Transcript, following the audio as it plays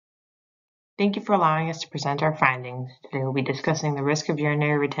Thank you for allowing us to present our findings. Today we'll be discussing the risk of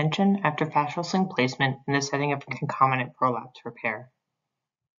urinary retention after fascial sling placement in the setting of concomitant prolapse repair.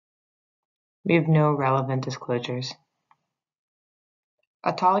 We have no relevant disclosures.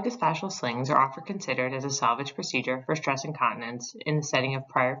 Autologous fascial slings are often considered as a salvage procedure for stress incontinence in the setting of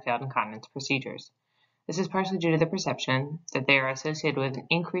prior failed incontinence procedures. This is partially due to the perception that they are associated with an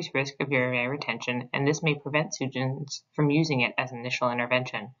increased risk of urinary retention, and this may prevent surgeons from using it as an initial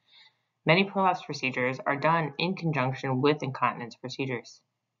intervention. Many prolapse procedures are done in conjunction with incontinence procedures.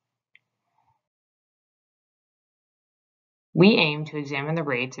 We aim to examine the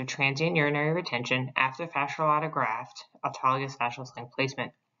rates of transient urinary retention after fascial lata graft autologous fascial sling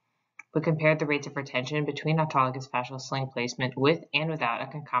placement. We compared the rates of retention between autologous fascial sling placement with and without a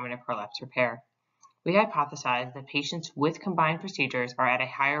concomitant prolapse repair. We hypothesized that patients with combined procedures are at a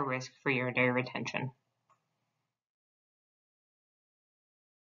higher risk for urinary retention.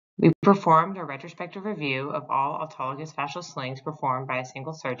 We performed a retrospective review of all autologous fascial slings performed by a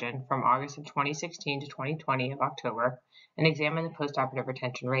single surgeon from August of 2016 to 2020 of October and examined the postoperative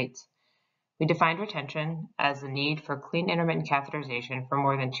retention rates. We defined retention as the need for clean intermittent catheterization for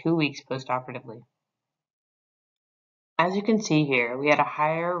more than 2 weeks postoperatively. As you can see here, we had a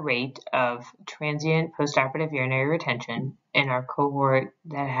higher rate of transient postoperative urinary retention in our cohort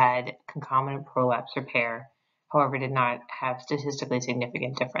that had concomitant prolapse repair, however did not have statistically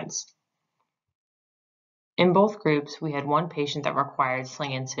significant difference. In both groups, we had one patient that required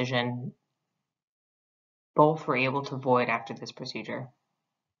sling incision. Both were able to void after this procedure.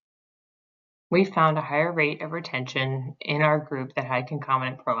 We found a higher rate of retention in our group that had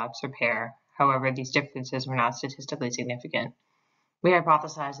concomitant prolapse repair. However, these differences were not statistically significant. We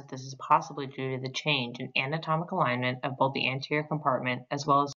hypothesized that this is possibly due to the change in anatomic alignment of both the anterior compartment as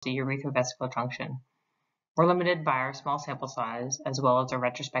well as the urethrovesical junction. We're limited by our small sample size as well as the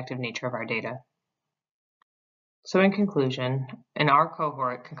retrospective nature of our data. So in conclusion, in our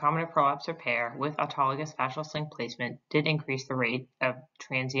cohort, concomitant prolapse repair with autologous fascial sling placement did increase the rate of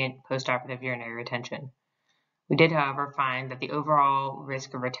transient postoperative urinary retention. We did, however, find that the overall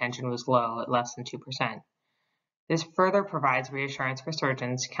risk of retention was low at less than 2%. This further provides reassurance for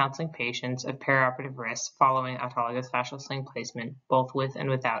surgeons counseling patients of perioperative risks following autologous fascial sling placement, both with and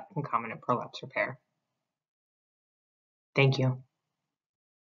without concomitant prolapse repair. Thank you.